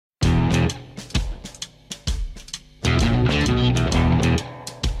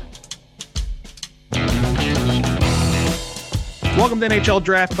Welcome to NHL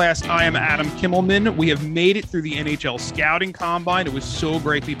Draft Class. I am Adam Kimmelman. We have made it through the NHL Scouting Combine. It was so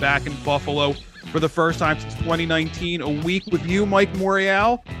great to be back in Buffalo for the first time since 2019. A week with you, Mike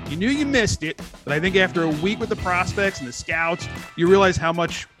Morial. You knew you missed it, but I think after a week with the prospects and the scouts, you realize how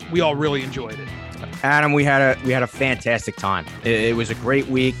much we all really enjoyed it. Adam, we had a fantastic time. It was a great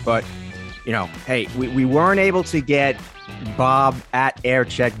week, but hey, we weren't able to get Bob at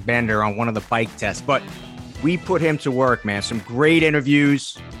Aircheck Bender on one of the bike tests, but we put him to work, man. Some great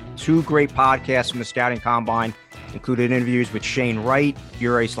interviews, two great podcasts from the Scouting Combine, included interviews with Shane Wright,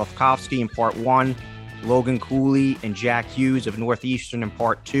 Yuri Slavkovsky in part 1, Logan Cooley and Jack Hughes of Northeastern in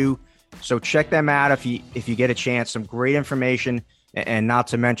part 2. So check them out if you get a chance. Some great information, and not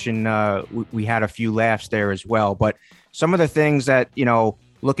to mention we had a few laughs there as well. But some of the things that,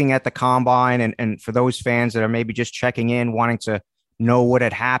 looking at the Combine and for those fans that are maybe just checking in, wanting to know what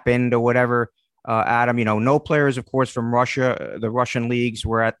had happened or whatever, Adam, no players, of course, from Russia, the Russian leagues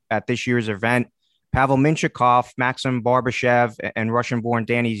were at this year's event. Pavel Mintyukov, Maxim Barbashev, and Russian-born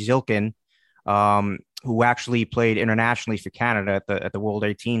Danny Zilkin, who actually played internationally for Canada at the World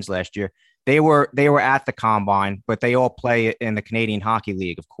 18s last year. They were at the Combine, but they all play in the Canadian Hockey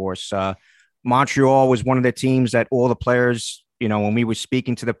League, of course. Montreal was one of the teams that all the players, when we were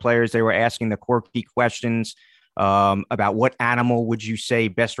speaking to the players, they were asking the quirky questions about what animal would you say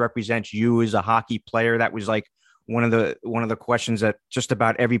best represents you as a hockey player. That was like one of the questions that just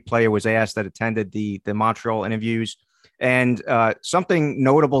about every player was asked that attended the Montreal interviews. And something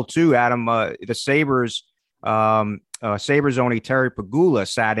notable too, Adam, the Sabres only Terry Pegula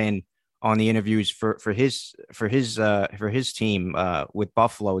sat in on the interviews for his team with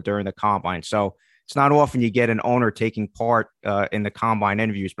Buffalo during the Combine. So it's not often you get an owner taking part in the Combine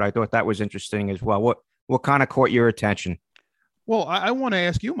interviews, but I thought that was interesting as well. What kind of caught your attention? Well, I want to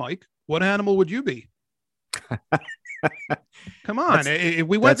ask you, Mike, what animal would you be? Come on.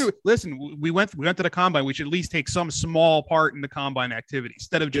 We went to the Combine. We should at least take some small part in the Combine activity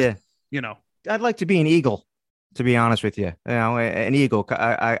instead of just, I'd like to be an eagle, to be honest with you. An eagle.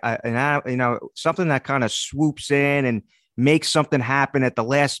 Something that kind of swoops in and makes something happen at the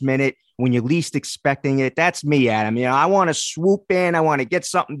last minute when you're least expecting it. That's me, Adam. I want to swoop in. I want to get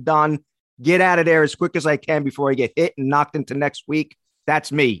something done. Get out of there as quick as I can before I get hit and knocked into next week.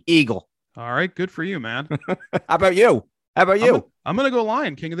 That's me, Eagle. All right, good for you, man. How about you? I'm going to go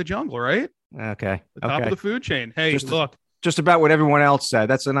Lion, King of the Jungle, right? Okay. The top of the food chain. Hey, look. Just about what everyone else said.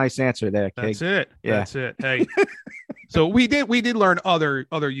 That's a nice answer there, King. That's it. Yeah. That's it. Hey, so we did learn other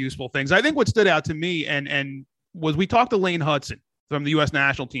useful things. I think what stood out to me and was we talked to Lane Hudson from the U.S.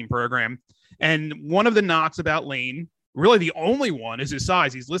 national team program, and one of the knocks about Lane, really the only one, is his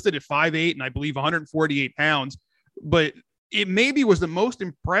size. He's listed at 5'8" and I believe 148 pounds, but it maybe was the most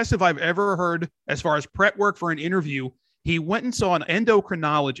impressive I've ever heard as far as prep work for an interview. He went and saw an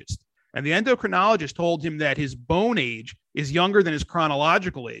endocrinologist, and the endocrinologist told him that his bone age is younger than his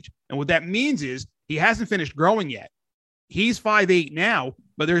chronological age. And what that means is he hasn't finished growing yet. He's 5'8" now,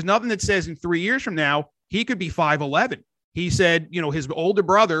 but there's nothing that says in 3 years from now, he could be 5'11". He said, his older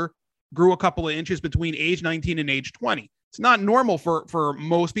brother grew a couple of inches between age 19 and age 20. It's not normal for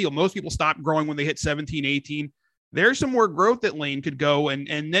most people. Most people stop growing when they hit 17, 18. There's some more growth that Lane could go.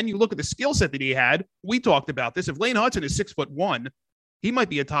 And then you look at the skill set that he had. We talked about this. If Lane Hudson is 6'1", he might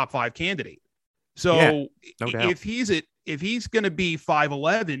be a top 5 candidate. So yeah, no doubt. if he's going to be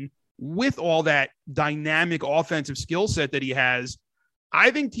 5'11" with all that dynamic offensive skill set that he has,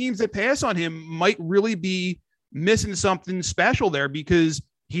 I think teams that pass on him might really be missing something special there, because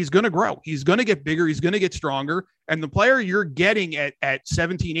he's going to grow. He's going to get bigger. He's going to get stronger. And the player you're getting at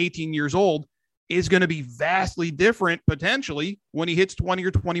 17, 18 years old is going to be vastly different potentially when he hits 20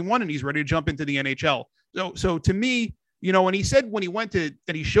 or 21 and he's ready to jump into the NHL. So to me, when he said when he went to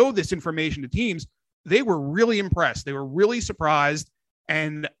and he showed this information to teams, they were really impressed. They were really surprised.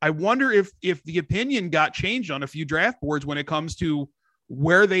 And I wonder if the opinion got changed on a few draft boards when it comes to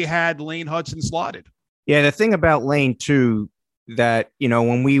where they had Lane Hudson slotted. Yeah, the thing about Lane too, that,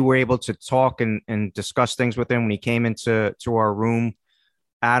 when we were able to talk and discuss things with him when he came into our room,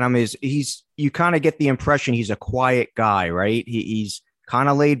 Adam, is you kind of get the impression he's a quiet guy, right? He's kind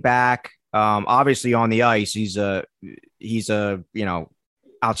of laid back. Obviously on the ice, he's a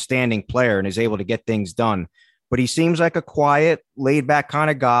outstanding player and is able to get things done, but he seems like a quiet, laid back kind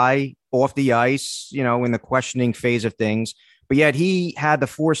of guy off the ice, in the questioning phase of things. But yet he had the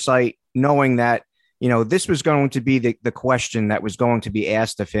foresight knowing that, this was going to be the question that was going to be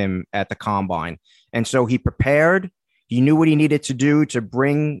asked of him at the Combine. And so he prepared. He knew what he needed to do to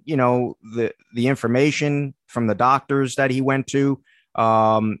bring, the information from the doctors that he went to.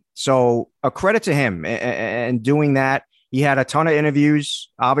 So a credit to him and doing that, He had a ton of interviews.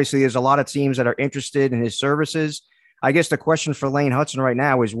 Obviously, there's a lot of teams that are interested in his services. I guess the question for Lane Hudson right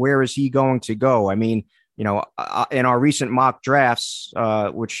now is, where is he going to go? I mean, in our recent mock drafts,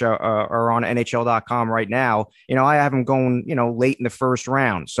 which are on NHL.com right now, I have him going, late in the first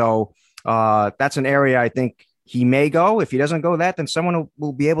round. So that's an area I think he may go. If he doesn't go that, then someone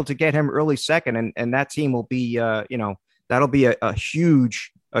will be able to get him early second, and that team will be, that'll be a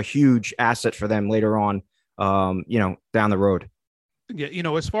huge asset for them later on, down the road.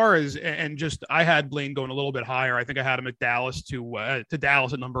 Yeah, as far as and just I had Blaine going a little bit higher. I think I had him at Dallas to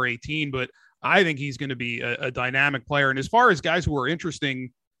Dallas at number 18, but I think he's going to be a dynamic player. And as far as guys who are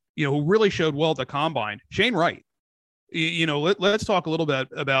interesting, who really showed well at the combine, Shane Wright. Let's talk a little bit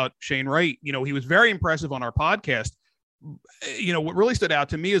about Shane Wright. He was very impressive on our podcast. What really stood out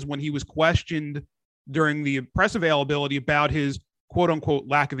to me is when he was questioned during the press availability about his quote unquote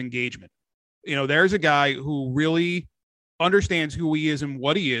lack of engagement. There's a guy who really understands who he is and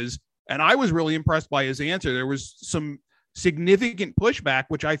what he is. And I was really impressed by his answer. There was some significant pushback,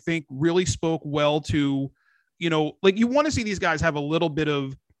 which I think really spoke well to, like you want to see these guys have a little bit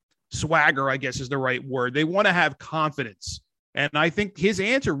of swagger, I guess is the right word. They want to have confidence. And I think his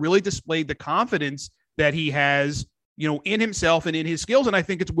answer really displayed the confidence that he has, in himself and in his skills. And I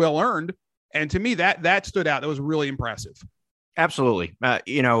think it's well earned. And to me, that stood out. That was really impressive. Absolutely.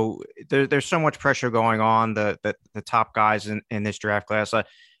 There's so much pressure going on the top guys in this draft class.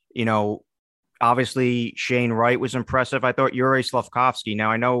 Obviously Shane Wright was impressive. I thought Yuri Slafkovsky.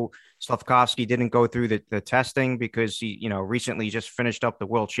 Now I know Slafkovsky didn't go through the testing because he, recently just finished up the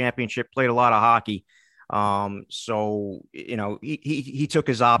World Championship, played a lot of hockey. So he took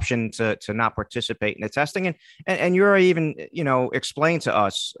his option to not participate in the testing, and Yuri even explained to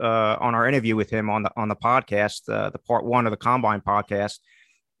us on our interview with him on the podcast, the part 1 of the Combine podcast,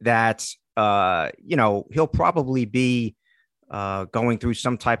 that he'll probably be going through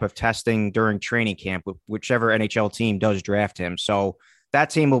some type of testing during training camp, whichever NHL team does draft him. So that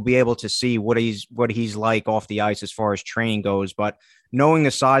team will be able to see what he's like off the ice as far as training goes. But knowing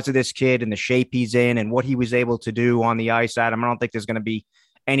the size of this kid and the shape he's in and what he was able to do on the ice, Adam, I don't think there's going to be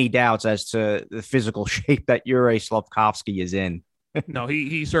any doubts as to the physical shape that Yuri Slafkovsky is in. No,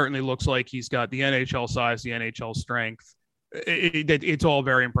 he certainly looks like he's got the NHL size, the NHL strength. It's all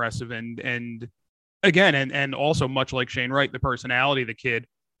very impressive. And again, and also much like Shane Wright, the personality of the kid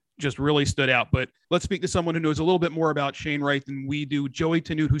just really stood out. But let's speak to someone who knows a little bit more about Shane Wright than we do, Joey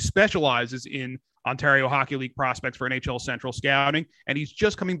Tenute, who specializes in Ontario Hockey League prospects for NHL Central Scouting, and he's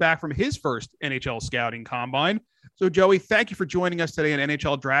just coming back from his first NHL Scouting Combine. So, Joey, thank you for joining us today in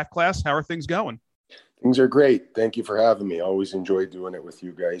NHL Draft Class. How are things going? Things are great. Thank you for having me. Always enjoy doing it with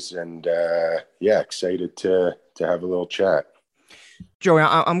you guys, and excited to have a little chat. Joey,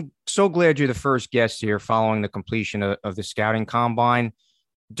 I'm so glad you're the first guest here following the completion of the Scouting Combine.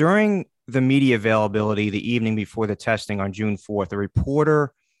 During the media availability the evening before the testing on June 4th, a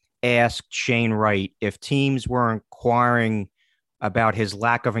reporter asked Shane Wright if teams were inquiring about his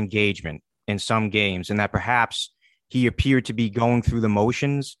lack of engagement in some games and that perhaps he appeared to be going through the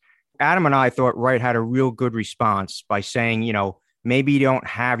motions. Adam and I thought Wright had a real good response by saying, maybe you don't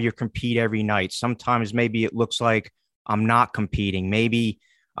have your compete every night. Sometimes maybe it looks like I'm not competing. Maybe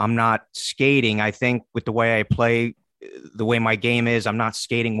I'm not skating. I think with the way I play, the way my game is, I'm not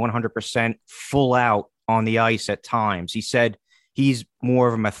skating 100% full out on the ice at times. He said he's more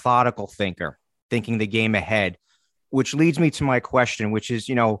of a methodical thinker, thinking the game ahead, which leads me to my question, which is,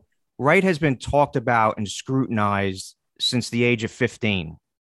 Wright has been talked about and scrutinized since the age of 15.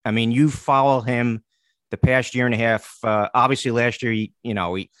 I mean, you follow him the past year and a half. Obviously, last year,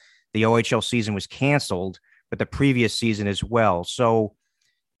 the OHL season was canceled, but the previous season as well. So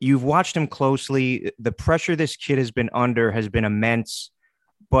you've watched him closely. The pressure this kid has been under has been immense.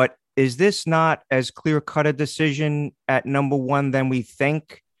 But is this not as clear-cut a decision at number 1 than we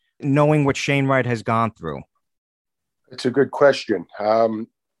think, knowing what Shane Wright has gone through? It's a good question. I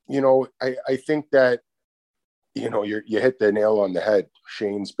think that, you hit the nail on the head.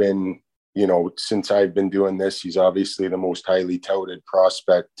 Shane's been, since I've been doing this, he's obviously the most highly touted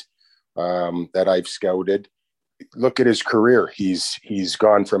prospect that I've scouted. Look at his career. He's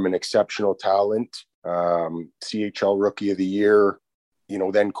gone from an exceptional talent, CHL Rookie of the Year,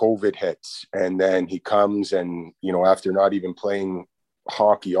 then COVID hits, and then he comes and, after not even playing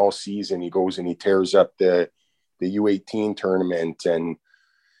hockey all season, he goes and he tears up the U18 tournament. And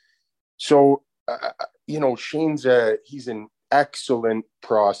so, Shane's he's an excellent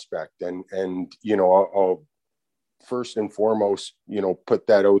prospect, and I'll first and foremost, put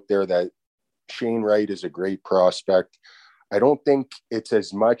that out there that Shane Wright is a great prospect. I don't think it's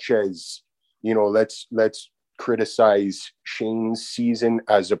as much as, let's criticize Shane's season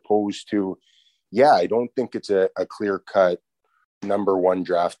as opposed to, yeah, I don't think it's a clear-cut number one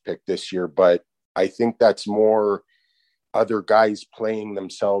draft pick this year, but I think that's more other guys playing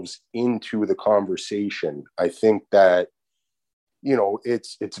themselves into the conversation. I think that,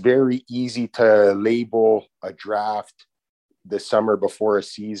 it's very easy to label a draft the summer before a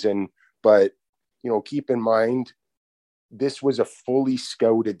season, but, keep in mind, this was a fully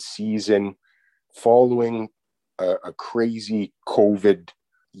scouted season following a crazy COVID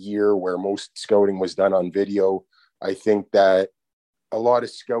year where most scouting was done on video. I think that a lot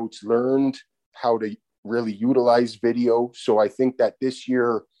of scouts learned how to really utilize video. So I think that this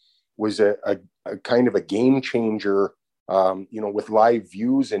year was a kind of a game changer, with live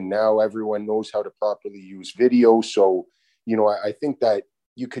views, and now everyone knows how to properly use video. So, I think that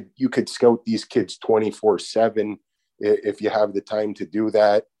you could scout these kids 24/7 if you have the time to do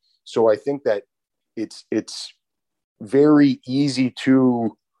that. So I think that it's very easy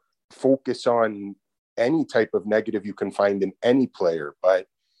to focus on any type of negative you can find in any player. But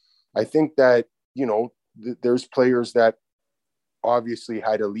I think that, there's players that obviously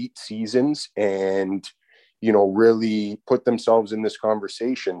had elite seasons and, really put themselves in this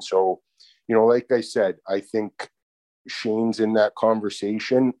conversation. So, like I said, I think Shane's in that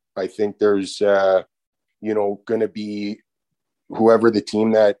conversation. I think there's, going to be whoever the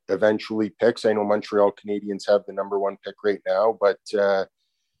team that eventually picks. I know Montreal Canadiens have the number one pick right now, but,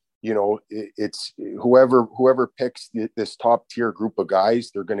 it's whoever picks this top tier group of guys,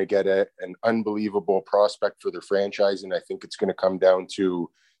 they're going to get an unbelievable prospect for their franchise. And I think it's going to come down to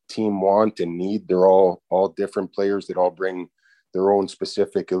team want and need. They're all different players that all bring their own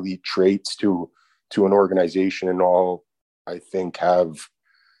specific elite traits to an organization, and all, I think, have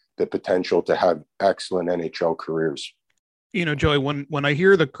the potential to have excellent NHL careers. Joey, when I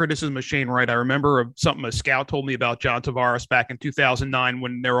hear the criticism of Shane Wright, I remember something a scout told me about John Tavares back in 2009,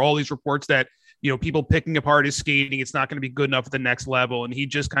 when there were all these reports that, people picking apart his skating, it's not going to be good enough at the next level. And he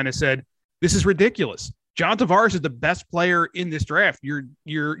just kind of said, this is ridiculous. John Tavares is the best player in this draft.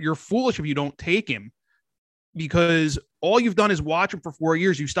 You're foolish if you don't take him, because all you've done is watch him for 4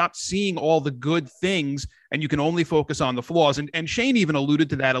 years. You stopped seeing all the good things and you can only focus on the flaws. And Shane even alluded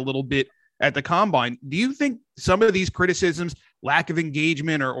to that a little bit at the combine. Do you think some of these criticisms, lack of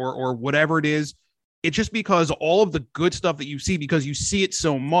engagement or whatever it is, it's just because all of the good stuff that you see, because you see it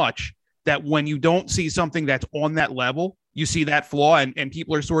so much, that when you don't see something that's on that level, you see that flaw, and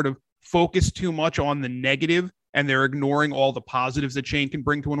people are sort of focused too much on the negative and they're ignoring all the positives that Shane can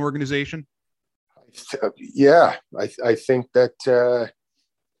bring to an organization? Yeah, I think that,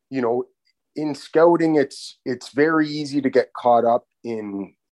 in scouting, it's very easy to get caught up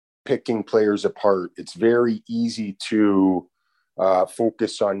in picking players apart. It's very easy to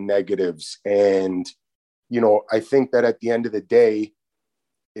focus on negatives. And, I think that at the end of the day,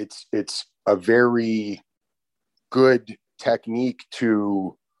 it's a very good technique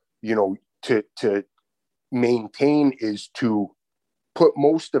to maintain, is to put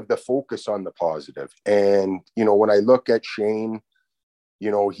most of the focus on the positive. And, when I look at Shane,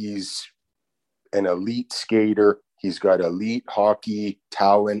 he's an elite skater. He's got elite hockey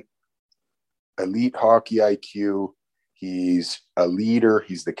talent, elite hockey IQ. He's a leader.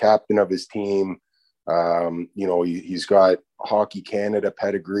 He's the captain of his team. He's got Hockey Canada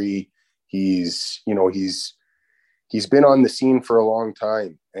pedigree. He's been on the scene for a long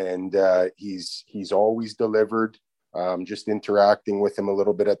time, and he's always delivered. Just interacting with him a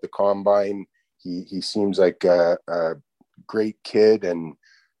little bit at the combine, he seems like a great kid and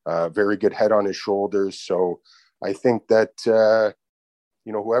very good head on his shoulders. So I think that,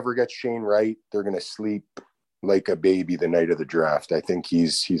 whoever gets Shane Wright, they're going to sleep like a baby the night of the draft. I think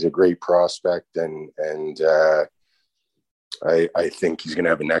he's a great prospect, and I think he's going to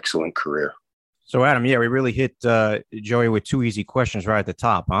have an excellent career. So Adam, we really hit Joey with two easy questions right at the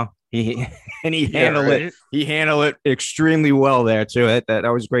top, huh? He handled it. He handled it extremely well there too. That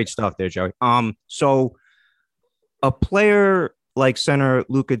was great stuff there, Joey. So a player like center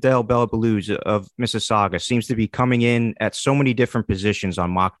Luca Del Bellabelluz of Mississauga seems to be coming in at so many different positions on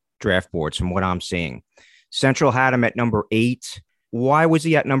mock draft boards from what I'm seeing. Central had him at number 8. Why was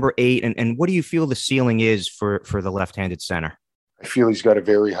he at number 8? And what do you feel the ceiling is for the left-handed center? I feel he's got a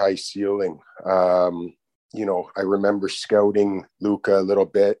very high ceiling. I remember scouting Luca a little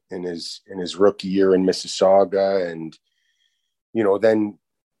bit in his rookie year in Mississauga, and then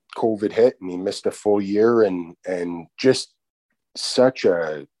COVID hit and he missed a full year, and just such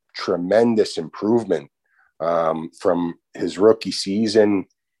a tremendous improvement from his rookie season,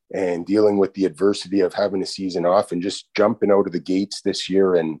 and dealing with the adversity of having a season off and just jumping out of the gates this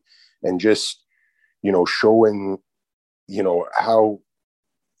year, and just showing, how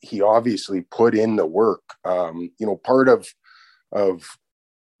he obviously put in the work. Part of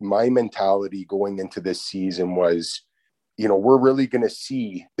my mentality going into this season was, we're really going to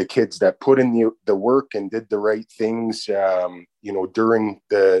see the kids that put in the work and did the right things, during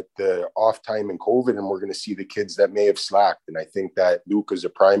the off time in COVID, and we're going to see the kids that may have slacked. And I think that Luke is a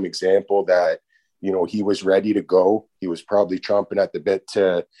prime example that, he was ready to go. He was probably chomping at the bit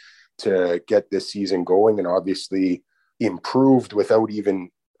to get this season going, and obviously improved without even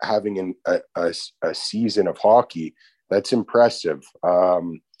having a season of hockey. That's impressive.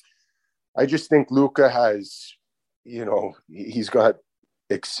 I just think Luka has, he's got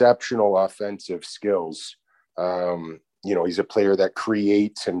exceptional offensive skills. He's a player that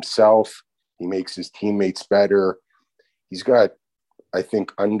creates himself. He makes his teammates better. He's got, I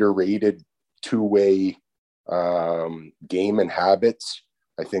think, underrated two-way game and habits.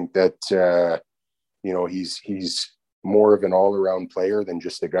 I think that, he's more of an all-around player than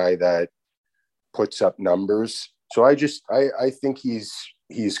just a guy that puts up numbers. So I think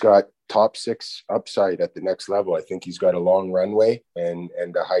he's got top six upside at the next level. I think he's got a long runway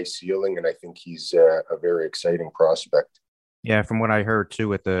and a high ceiling, and I think he's a very exciting prospect. Yeah, from what I heard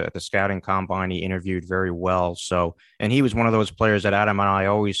too at the scouting combine, he interviewed very well. So, and he was one of those players that Adam and I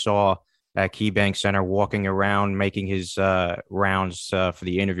always saw at KeyBank Center walking around, making his rounds for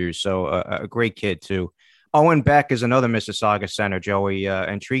the interviews. So a great kid too. Owen Beck is another Mississauga center, Joey.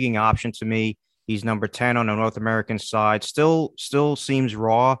 Intriguing option to me. He's number 10 on the North American side. Still seems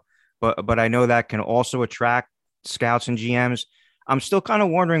raw, but I know that can also attract scouts and GMs. I'm still kind of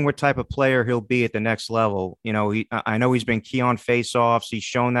wondering what type of player he'll be at the next level. I know he's been key on faceoffs. He's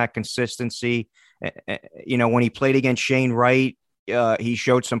shown that consistency. When he played against Shane Wright, he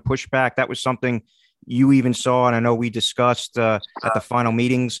showed some pushback. That was something you even saw, and I know we discussed at the final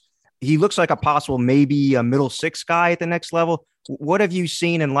meetings. He looks like a possible maybe a middle six guy at the next level. What have you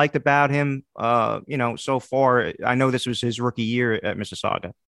seen and liked about him, so far? I know this was his rookie year at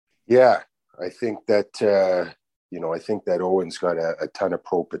Mississauga. Yeah, I think that, Owen's got a ton of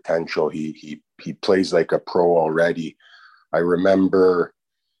pro potential. He plays like a pro already. I remember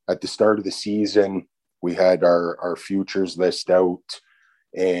at the start of the season, we had our futures list out,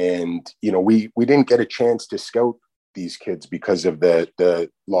 and, we didn't get a chance to scout these kids because of the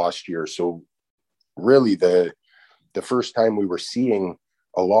lost year. So really the first time we were seeing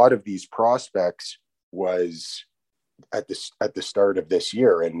a lot of these prospects was at the start of this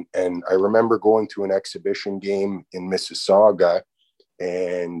year. And I remember going to an exhibition game in Mississauga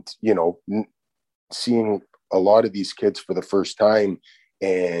and, seeing a lot of these kids for the first time.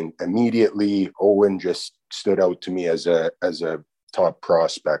 And immediately Owen just stood out to me as a top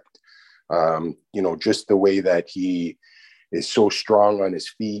prospect. Just the way that he is so strong on his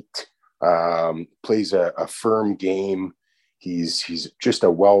feet, plays a firm game. He's just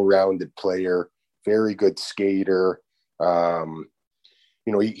a well-rounded player, very good skater.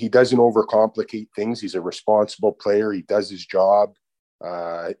 He doesn't overcomplicate things. He's a responsible player. He does his job.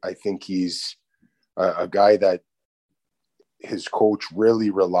 I think he's a guy that his coach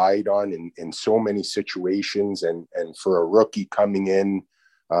really relied on in so many situations. And for a rookie coming in,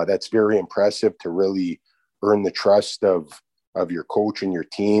 that's very impressive to really earn the trust of your coach and your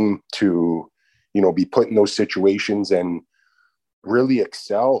team to, be put in those situations and really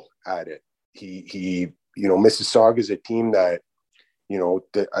excel at it. He Mississauga is a team that,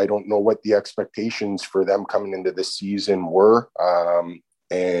 that I don't know what the expectations for them coming into this season were.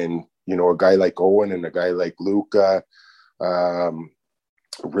 And, a guy like Owen and a guy like Luka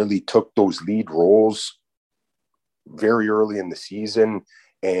really took those lead roles very early in the season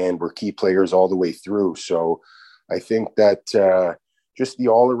and were key players all the way through. So I think that just the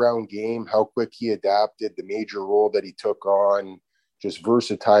all-around game, how quick he adapted, the major role that he took on, just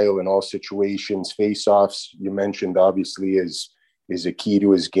versatile in all situations. Face-offs, you mentioned, obviously is a key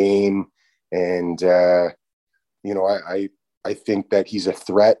to his game. And, I think that he's a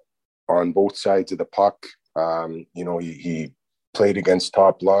threat on both sides of the puck. He played against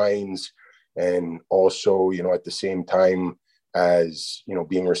top lines and also, at the same time as,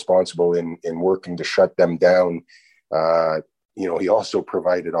 being responsible in working to shut them down. He also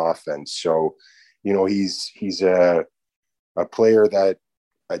provided offense. So, he's a player that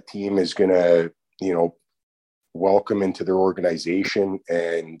a team is going to, welcome into their organization,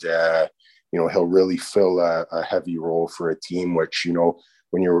 and, he'll really fill a heavy role for a team, which,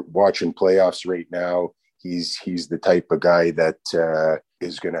 when you're watching playoffs right now, he's the type of guy that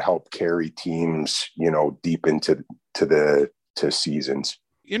is going to help carry teams, deep into seasons.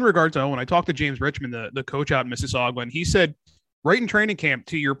 In regards to Owen, I talked to James Richmond, the coach out in Mississauga, and he said right in training camp,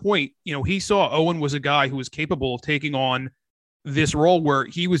 to your point, he saw Owen was a guy who was capable of taking on this role where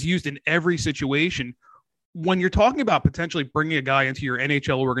he was used in every situation. When you're talking about potentially bringing a guy into your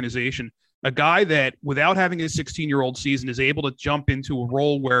NHL organization, a guy that without having a 16-year-old season is able to jump into a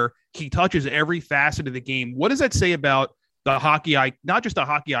role where he touches every facet of the game, what does that say about the hockey, not just the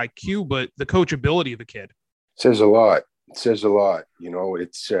hockey IQ, but the coachability of the kid? Says a lot. It says a lot.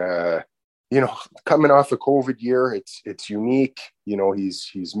 It's, coming off a COVID year, it's unique.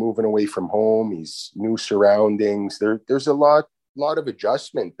 He's moving away from home. He's new surroundings. There's a lot of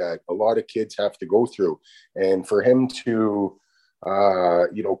adjustment that a lot of kids have to go through. And for him to,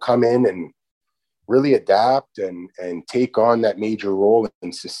 come in and really adapt and take on that major role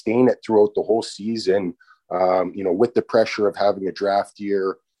and sustain it throughout the whole season, with the pressure of having a draft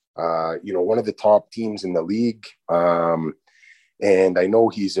year, one of the top teams in the league. And I know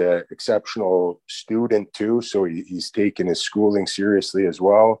he's an exceptional student too, so he's taken his schooling seriously as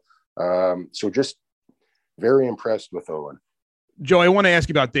well. So just very impressed with Owen. Joe, I want to ask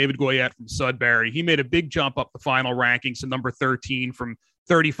you about David Goyette from Sudbury. He made a big jump up the final rankings to number 13 from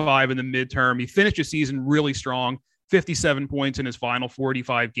 35 in the midterm. He finished the season really strong, 57 points in his final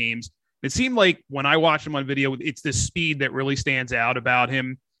 45 games. It seemed like when I watched him on video, it's the speed that really stands out about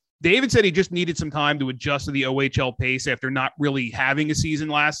him. David said he just needed some time to adjust to the OHL pace after not really having a season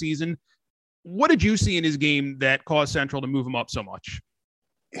last season. What did you see in his game that caused Central to move him up so much?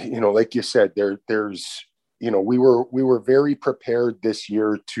 Like you said, there's we were very prepared this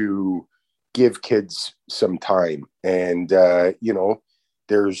year to give kids some time. And,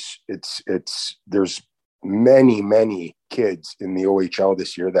 there's many kids in the OHL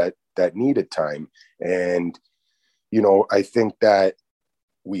this year that needed time. And, I think that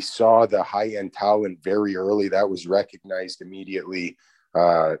we saw the high-end talent very early. That was recognized immediately.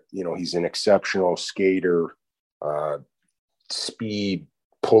 He's an exceptional skater, speed,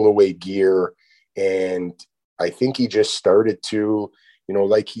 pull-away gear. And I think he just started to,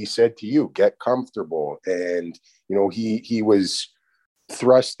 like he said to you, get comfortable. And, he was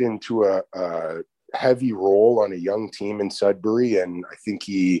thrust into a heavy role on a young team in Sudbury. And I think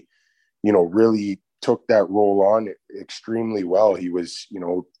he, really took that role on extremely well. He was,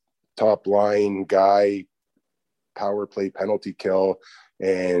 top line guy, power play, penalty kill,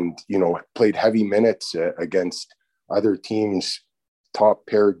 and, played heavy minutes against other teams, top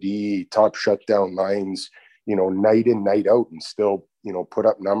pair D, top shutdown lines, night in, night out, and still, put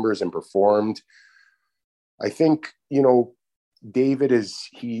up numbers and performed. I think, David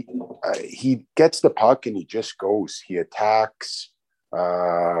he gets the puck and he just goes. He attacks.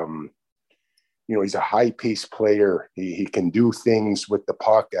 He's a high-paced player. He can do things with the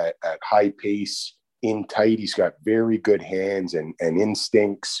puck at high pace, in tight. He's got very good hands and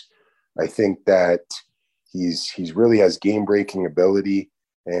instincts. I think that he's really has game-breaking ability.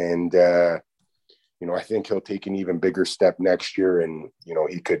 And, I think he'll take an even bigger step next year, and,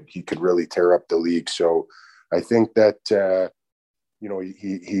 he could really tear up the league. So I think that,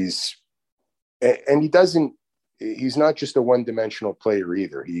 he's not just a one-dimensional player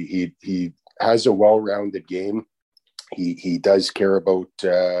either. He has a well-rounded game. He does care about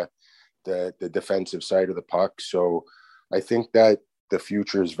the defensive side of the puck. So I think that the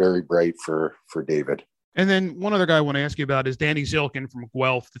future is very bright for David. And then one other guy I want to ask you about is Danny Zilkin from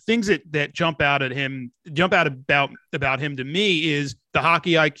Guelph. The things that jump out about him to me is the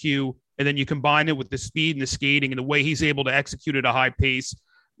hockey IQ, and then you combine it with the speed and the skating and the way he's able to execute at a high pace.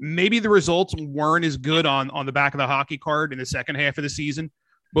 Maybe the results weren't as good on the back of the hockey card in the second half of the season.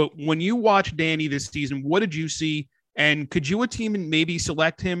 But when you watch Danny this season, what did you see? And could you, a team, maybe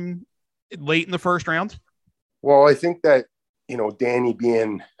select him late in the first round? Well, I think that, Danny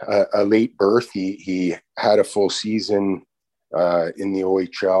being a late birth, he had a full season in the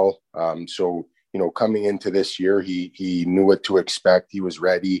OHL. So, coming into this year, he knew what to expect. He was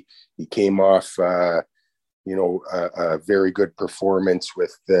ready. He came off, a very good performance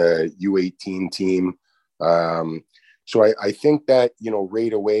with the U18 team. So I think that,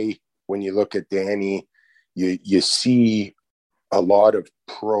 right away, when you look at Danny, you see a lot of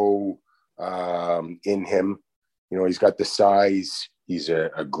pro in him. He's got the size. He's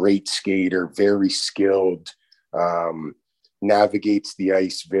a great skater, very skilled, navigates the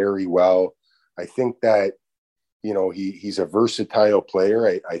ice very well. I think that, he's a versatile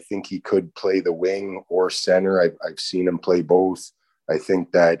player. I think he could play the wing or center. I've seen him play both. I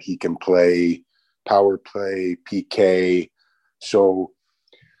think that he can play power play, PK. So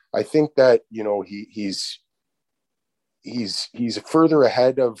I think that, he's further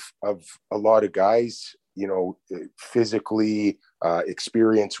ahead of a lot of guys, physically,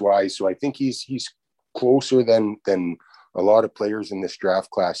 experience wise. So I think he's closer than a lot of players in this draft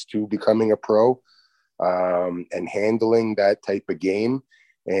class too becoming a pro, and handling that type of game.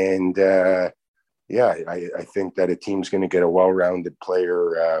 And I think that a team's going to get a well-rounded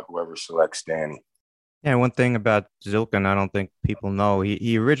player, whoever selects Danny. Yeah, one thing about Zilkin, I don't think people know,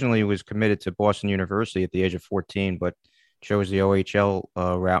 he originally was committed to Boston University at the age of 14, but chose the OHL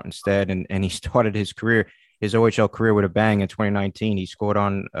route instead, and he started his OHL career with a bang in 2019. He scored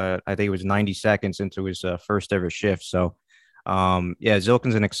on, I think it was 90 seconds into his first ever shift. So,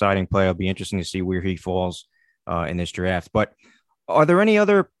 Zilkin's an exciting player. It'll be interesting to see where he falls in this draft. But are there any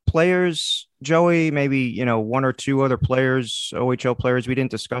other players, Joey, maybe, one or two other players, OHL players we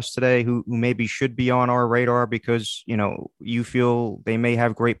didn't discuss today who maybe should be on our radar because, you feel they may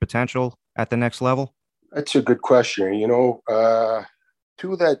have great potential at the next level? That's a good question.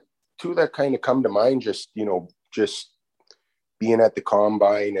 Two that kind of come to mind, just being at the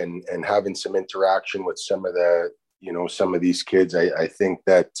combine and having some interaction with some of these kids. I think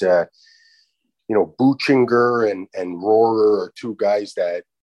that, Buchinger and Rohrer are two guys that,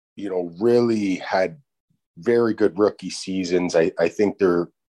 really had very good rookie seasons. I think they're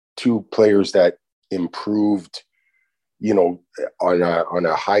two players that improved, on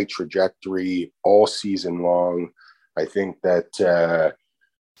a high trajectory all season long. I think that,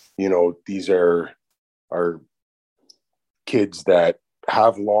 these are kids that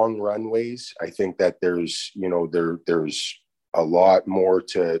have long runways. I think that there's a lot more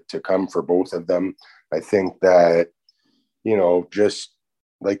to come for both of them. I think that, just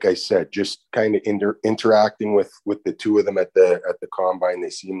like I said, just kind of interacting with the two of them at the combine, they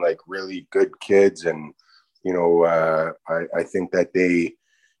seem like really good kids. And, I think that they,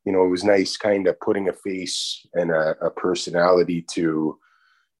 it was nice kind of putting a face and a personality to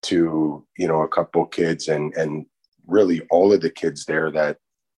a couple kids and really all of the kids there that,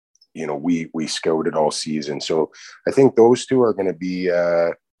 we scouted all season. So I think those two are going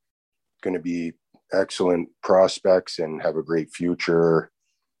to be excellent prospects and have a great future.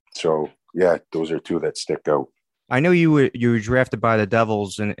 So yeah, those are two that stick out. I know you were drafted by the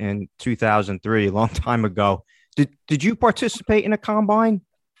Devils in 2003, a long time ago. Did you participate in a combine?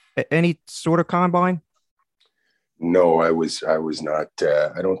 Any sort of combine? No, I was not.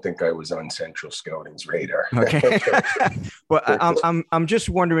 I don't think I was on Central Scouting's radar. Okay, but I'm just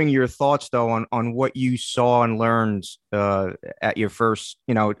wondering your thoughts though on what you saw and learned at your first,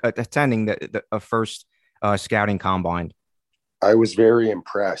 attending the first scouting combine. I was very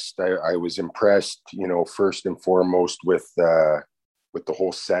impressed. I was impressed, first and foremost with the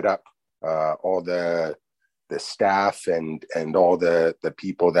whole setup, all the staff and all the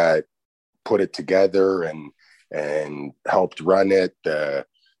people that put it together and helped run it. The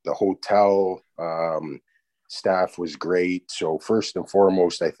hotel staff was great. So first and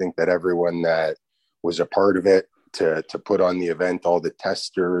foremost, I think that everyone that was a part of it to put on the event, all the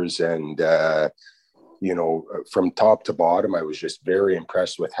testers and, from top to bottom, I was just very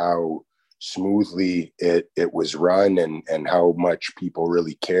impressed with how smoothly it was run and how much people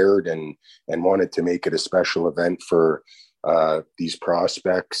really cared and wanted to make it a special event for these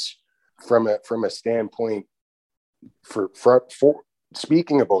prospects. From a standpoint, for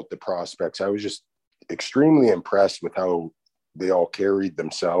speaking about the prospects, I was just extremely impressed with how they all carried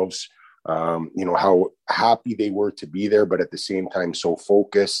themselves, how happy they were to be there, but at the same time, so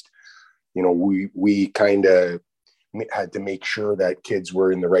focused. We kind of had to make sure that kids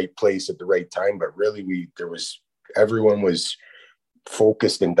were in the right place at the right time, but really everyone was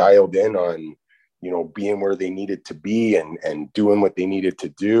focused and dialed in on, being where they needed to be and doing what they needed to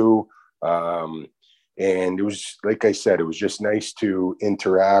do. And it was, like I said, it was just nice to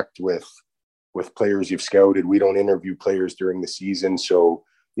interact with players you've scouted. We don't interview players during the season. So,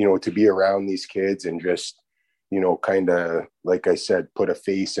 to be around these kids and just, kind of, like I said, put a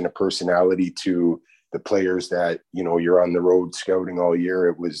face and a personality to the players that, you're on the road scouting all year.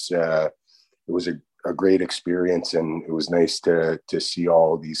 It was a great experience, and it was nice to see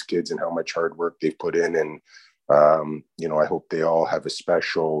all these kids and how much hard work they've put in. And, I hope they all have a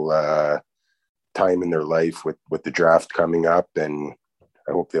special time in their life with the draft coming up, and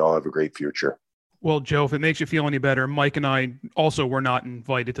I hope they all have a great future. Well, Joe, if it makes you feel any better, Mike and I also were not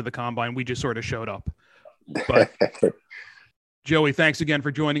invited to the combine. We just sort of showed up. But Joey, thanks again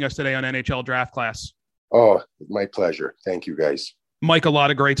for joining us today on NHL Draft Class. Oh, my pleasure. Thank you, guys. Mike, a lot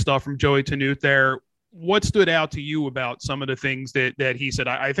of great stuff from Joey Tenute there. What stood out to you about some of the things that he said?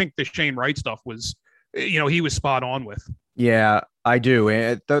 I think the Shane Wright stuff was, he was spot on with. Yeah, I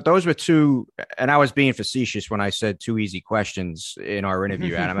do. Those were two, and I was being facetious when I said two easy questions in our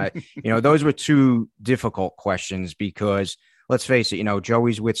interview, Adam. Those were two difficult questions because let's face it,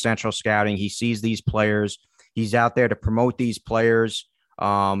 Joey's with Central Scouting. He sees these players. He's out there to promote these players,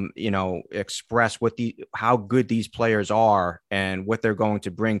 express how good these players are and what they're going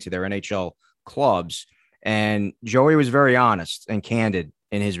to bring to their NHL clubs. And Joey was very honest and candid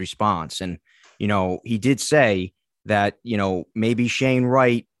in his response. And, he did say that, maybe Shane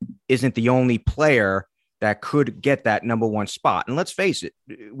Wright isn't the only player that could get that number one spot. And let's face it,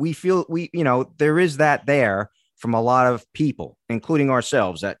 we feel there is that there from a lot of people, including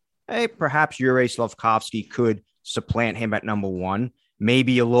ourselves, that, hey, perhaps Yuri Slafkovsky could supplant him at number one.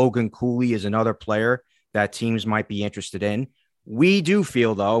 Maybe a Logan Cooley is another player that teams might be interested in. We do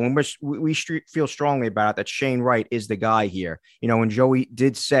feel, though, and we feel strongly about it, that Shane Wright is the guy here. And Joey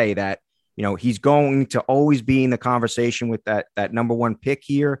did say that, he's going to always be in the conversation with that number one pick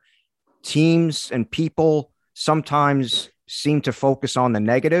here. Teams and people sometimes seem to focus on the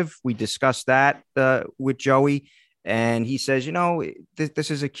negative. We discussed that with Joey, and he says,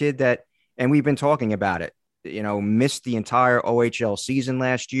 this is a kid that, and we've been talking about it, missed the entire OHL season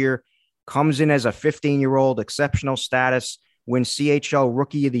last year, comes in as a 15-year-old, exceptional status, wins CHL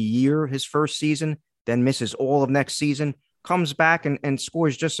Rookie of the Year his first season, then misses all of next season, comes back and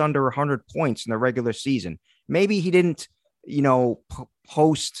scores just under 100 points in the regular season. Maybe he didn't,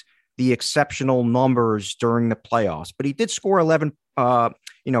 post the exceptional numbers during the playoffs, but he did score 11.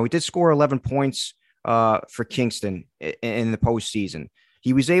 He did score 11 points for Kingston in the postseason.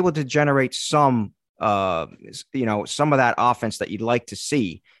 He was able to generate some of that offense that you'd like to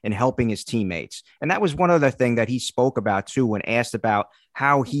see in helping his teammates. And that was one other thing that he spoke about too, when asked about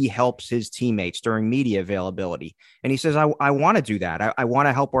how he helps his teammates during media availability. And he says, I want to do that. I want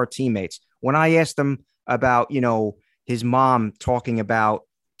to help our teammates. When I asked him about, his mom talking about,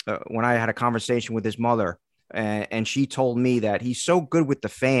 when I had a conversation with his mother, and she told me that he's so good with the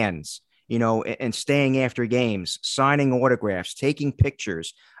fans, and staying after games, signing autographs, taking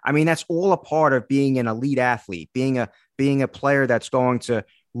pictures. I mean, that's all a part of being an elite athlete, being a player that's going to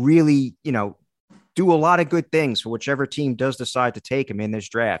really, do a lot of good things for whichever team does decide to take him in this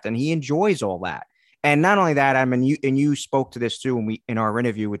draft. And he enjoys all that. And not only that, you spoke to this too in our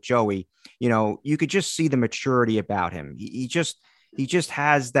interview with Joey, you could just see the maturity about him. He just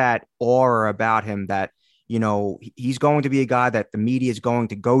has that aura about him that, he's going to be a guy that the media is going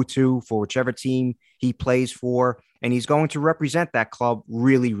to go to for whichever team he plays for, and he's going to represent that club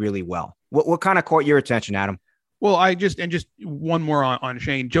really, really well. What kind of caught your attention, Adam? Well, just one more on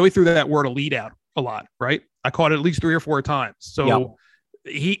Shane. Joey threw that word elite out a lot, right? I caught it at least 3 or 4 times. So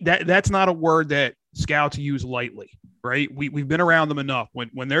that's not a word that scouts use lightly, right? We've been around them enough.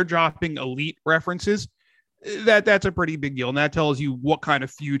 When they're dropping elite references, that's a pretty big deal. And that tells you what kind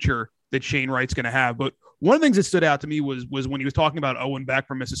of future that Shane Wright's going to have. But one of the things that stood out to me was when he was talking about Owen Beck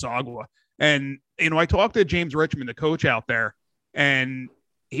from Mississauga. And, I talked to James Richmond, the coach out there, and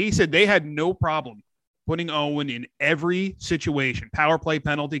he said they had no problem putting Owen in every situation: power play,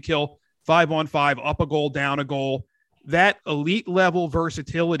 penalty kill, 5-on-5, up a goal, down a goal. That elite level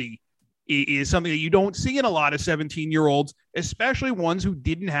versatility is something that you don't see in a lot of 17-year-olds, especially ones who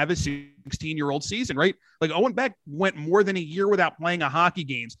didn't have a 16-year-old season, right? Like Owen Beck went more than a year without playing a hockey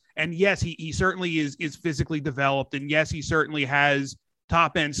games. And yes, he certainly is physically developed. And yes, he certainly has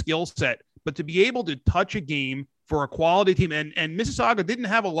top end skill set, but to be able to touch a game for a quality team, and Mississauga didn't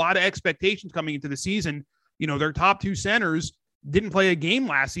have a lot of expectations coming into the season. Their top 2 centers didn't play a game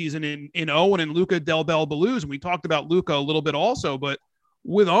last season in Owen and Luca Del Bel Beluz. And we talked about Luca a little bit also, but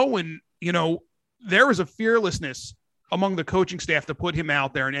with Owen, there was a fearlessness among the coaching staff to put him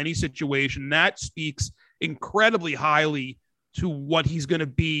out there in any situation. That speaks incredibly highly to what he's going to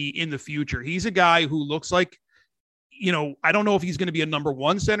be in the future. He's a guy who looks like, I don't know if he's going to be a number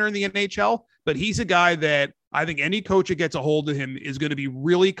 1 center in the NHL, but he's a guy that I think any coach that gets a hold of him is going to be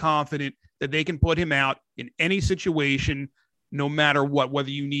really confident that they can put him out in any situation, no matter what, whether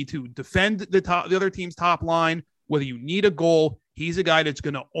you need to defend the other team's top line, whether you need a goal. He's a guy that's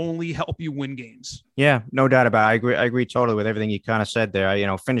going to only help you win games. Yeah, no doubt about it. I agree totally with everything you kind of said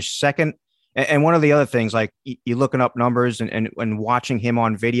there. Finished second. And one of the other things, like you're looking up numbers and watching him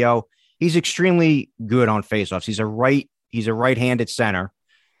on video, he's extremely good on faceoffs. He's a right-handed center.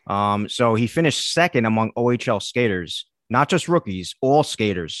 So he finished second among OHL skaters, not just rookies, all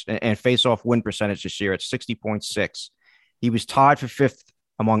skaters, and faceoff win percentage this year at 60.6. He was tied for 5th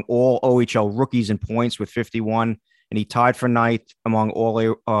among all OHL rookies in points with 51. And he tied for 9th among all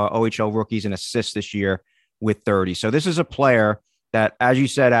OHL rookies in assists this year with 30. So this is a player that, as you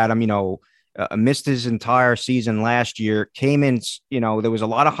said, Adam, missed his entire season last year, came in, there was a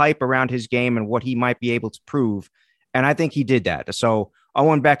lot of hype around his game and what he might be able to prove. And I think he did that. So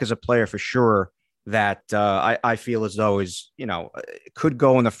Owen Beck is a player for sure that I feel as though could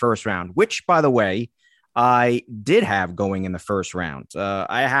go in the first round, which, by the way, I did have going in the first round.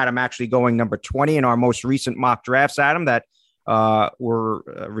 I had him actually going number 20 in our most recent mock drafts, Adam, that were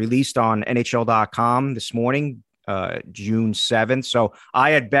released on NHL.com this morning, June 7th. So I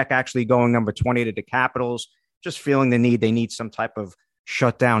had Beck actually going number 20 to the Capitals, just feeling the need. They need some type of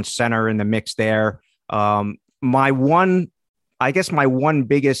shutdown center in the mix there. My one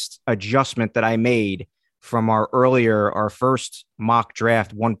biggest adjustment that I made from our first mock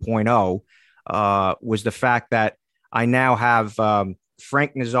draft 1.0 was the fact that I now have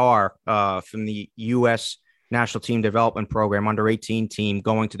Frank Nazar from the U.S. National Team Development Program under 18 team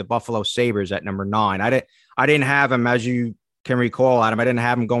going to the Buffalo Sabres at number 9. I didn't have him, as you can recall, Adam. I didn't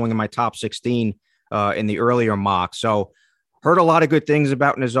have him going in my top 16 in the earlier mock. So heard a lot of good things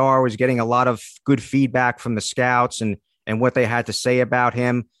about Nazar. Was getting a lot of good feedback from the scouts and what they had to say about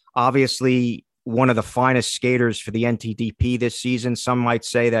him. Obviously, one of the finest skaters for the NTDP this season. Some might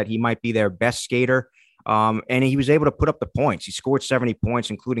say that he might be their best skater. And he was able to put up the points. He scored 70 points,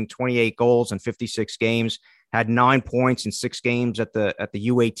 including 28 goals in 56 games, had 9 points in 6 games at the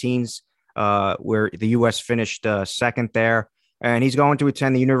U18s, where the U.S. finished second there. And he's going to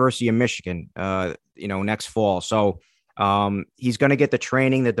attend the University of Michigan, next fall. So he's going to get the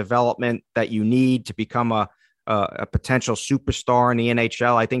training, the development that you need to become a potential superstar in the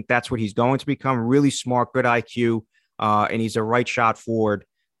NHL. I think that's what he's going to become. Really smart, good IQ, and he's a right shot forward,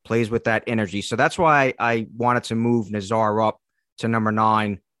 plays with that energy. So that's why I wanted to move Nazar up to number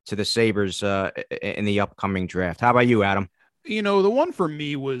 9 to the Sabres in the upcoming draft. How about you, Adam? The one for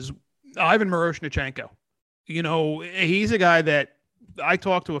me was Ivan Miroshnichenko. He's a guy that I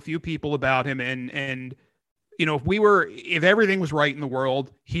talked to a few people about him, and if everything was right in the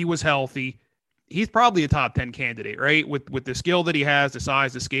world, he was healthy, he's probably a top 10 candidate, right? With the skill that he has, the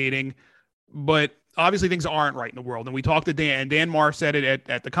size, the skating, but obviously things aren't right in the world. And we talked to Dan, and Dan Marr said it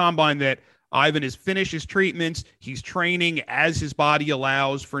at the Combine that Ivan has finished his treatments. He's training as his body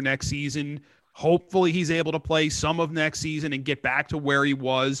allows for next season. Hopefully he's able to play some of next season and get back to where he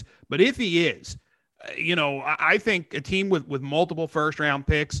was. But if he is, I think a team with multiple first round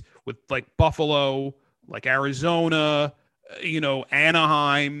picks, with like Buffalo, like Arizona,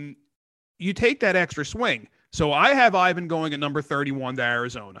 Anaheim, you take that extra swing. So I have Ivan going at number 31 to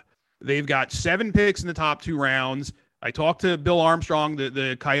Arizona. They've got 7 picks in the top 2 rounds. I talked to Bill Armstrong,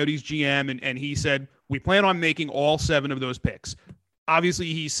 the Coyotes GM, and he said, we plan on making all 7 of those picks.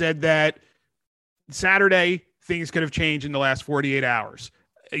 Obviously, he said that Saturday, things could have changed in the last 48 hours,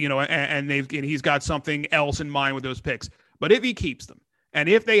 and he's got something else in mind with those picks. But if he keeps them, and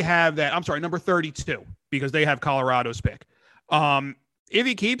if they have that, I'm sorry, number 32, because they have Colorado's pick. If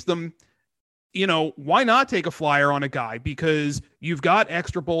he keeps them, why not take a flyer on a guy? Because you've got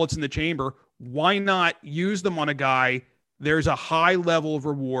extra bullets in the chamber. Why not use them on a guy? There's a high level of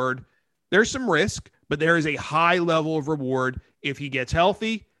reward. There's some risk, but there is a high level of reward if he gets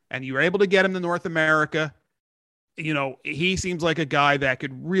healthy and you're able to get him to North America. He seems like a guy that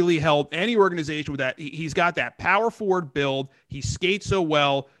could really help any organization with that. He's got that power forward build. He skates so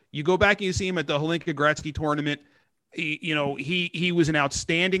well. You go back and you see him at the Hlinka Gretzky tournament. He was an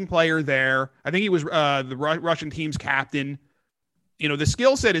outstanding player there. I think he was the Russian team's captain. The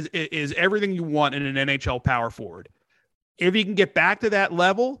skill set is everything you want in an NHL power forward. If he can get back to that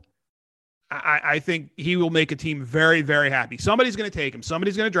level, I think he will make a team very, very happy. Somebody's going to take him.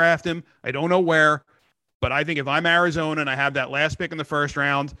 Somebody's going to draft him. I don't know where, but I think if I'm Arizona and I have that last pick in the first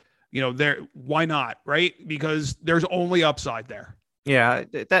round, why not, right? Because there's only upside there. Yeah,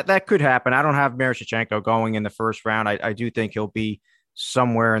 that could happen. I don't have Miroshnichenko going in the first round. I do think he'll be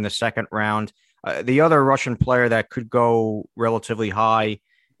somewhere in the second round. The other Russian player that could go relatively high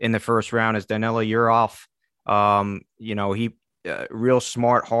in the first round is Danila Yurov. He real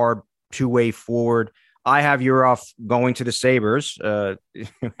smart, hard, two-way forward. I have Yurov going to the Sabres.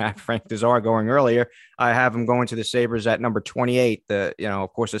 Had Frank Nazar going earlier. I have him going to the Sabres at number 28.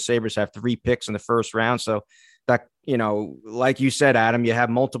 Of course, the Sabres have 3 picks in the first round, so that, like you said, Adam, you have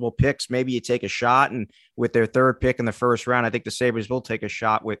multiple picks. Maybe you take a shot, and with their 3rd pick in the first round, I think the Sabres will take a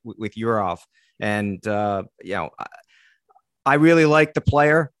shot with Yurov. And, I really like the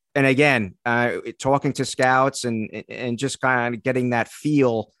player. And again, talking to scouts and just kind of getting that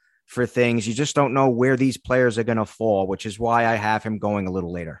feel for things, you just don't know where these players are going to fall, which is why I have him going a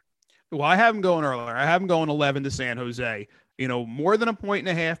little later. Well, I have him going earlier. I have him going 11 to San Jose. More than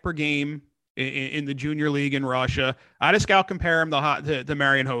 1.5 per game in the junior league in Russia. I had a scout compare him to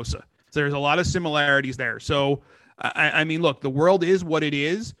Marian Hossa. So there's a lot of similarities there. So, I mean, look, the world is what it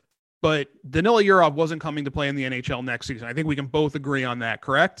is, but Danila Yurov wasn't coming to play in the NHL next season. I think we can both agree on that,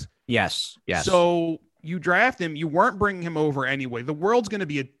 correct? Yes. So you draft him, you weren't bringing him over anyway. The world's going to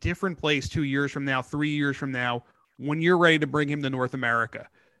be a different place 2 years from now, 3 years from now, when you're ready to bring him to North America.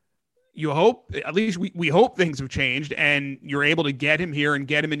 You hope, at least we hope things have changed and you're able to get him here and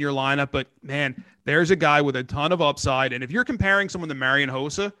get him in your lineup. But man, there's a guy with a ton of upside. And if you're comparing someone to Marian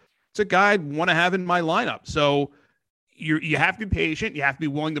Hossa, it's a guy I'd want to have in my lineup. So you have to be patient. You have to be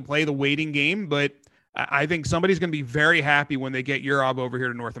willing to play the waiting game. But I think somebody's going to be very happy when they get Yurov over here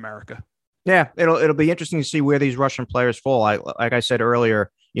to North America. Yeah, it'll be interesting to see where these Russian players fall. Like I said earlier,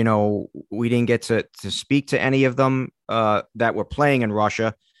 we didn't get to speak to any of them that were playing in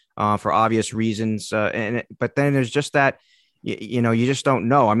Russia. For obvious reasons. But then there's just that, you just don't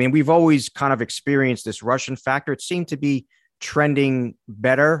know. I mean, we've always kind of experienced this Russian factor. It seemed to be trending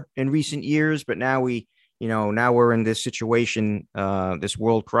better in recent years, but now now we're in this situation, this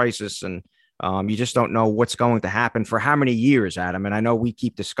world crisis, and you just don't know what's going to happen for how many years, Adam. And I know we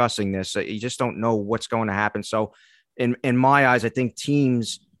keep discussing this. You just don't know what's going to happen. So in my eyes, I think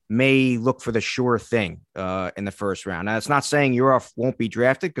teams may look for the sure thing in the first round. Now, it's not saying Yurov won't be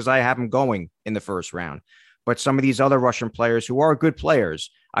drafted because I have him going in the first round. But some of these other Russian players who are good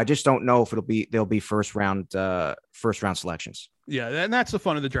players, I just don't know if they'll be first round selections. Yeah, and that's the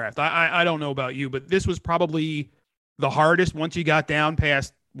fun of the draft. I don't know about you, but this was probably the hardest once you got down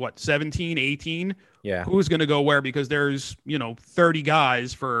past 17, 18. Yeah, who's going to go where? Because there's 30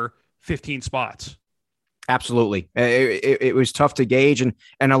 guys for 15 spots. Absolutely. It was tough to gauge. And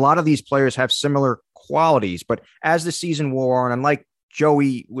a lot of these players have similar qualities. But as the season wore on, and like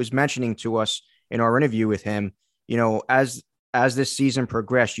Joey was mentioning to us in our interview with him, as this season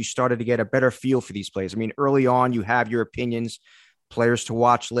progressed, you started to get a better feel for these players. I mean, early on, you have your opinions, players to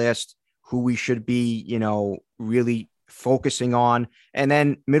watch list, who we should be, really focusing on. And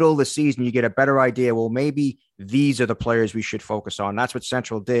then middle of the season, you get a better idea. Well, maybe these are the players we should focus on. That's what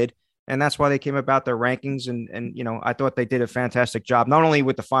Central did. And that's why they came about their rankings. And I thought they did a fantastic job, not only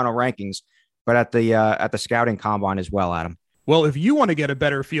with the final rankings, but at the scouting combine as well, Adam. Well, if you want to get a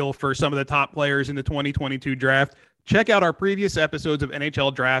better feel for some of the top players in the 2022 draft, check out our previous episodes of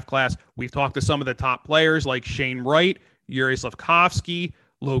NHL Draft Class. We've talked to some of the top players like Shane Wright, Yuri Slafkovsky,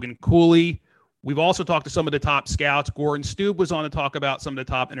 Logan Cooley. We've also talked to some of the top scouts. Gordon Stube was on to talk about some of the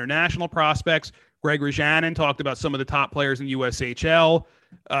top international prospects. Greg Rajanen talked about some of the top players in USHL.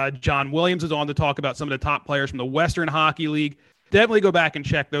 John Williams is on to talk about some of the top players from the Western Hockey League. Definitely go back and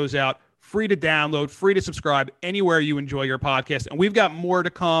check those out. Free to download, free to subscribe anywhere you enjoy your podcast. And we've got more to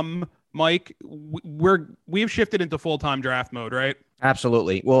come, Mike. We've shifted into full-time draft mode, right?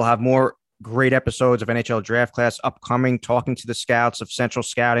 Absolutely. We'll have more great episodes of NHL Draft Class upcoming, talking to the scouts of Central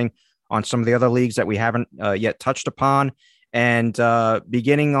Scouting on some of the other leagues that we haven't yet touched upon. And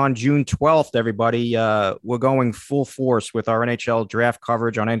beginning on June 12th, everybody, we're going full force with our NHL draft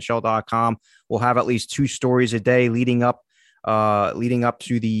coverage on NHL.com. We'll have at least 2 stories a day leading up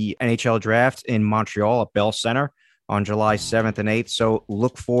to the NHL draft in Montreal at Bell Center on July 7th and 8th. So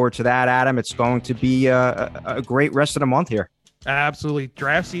look forward to that, Adam. It's going to be a great rest of the month here. Absolutely.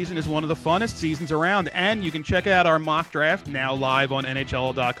 Draft season is one of the funnest seasons around, and you can check out our mock draft now live on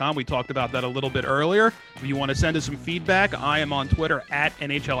NHL.com. We talked about that a little bit earlier. If you want to send us some feedback, I am on Twitter at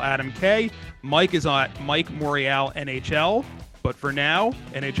NHLAdamK. Mike is on Mike Morial NHL. But for now,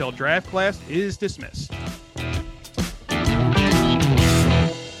 NHL Draft Class is dismissed.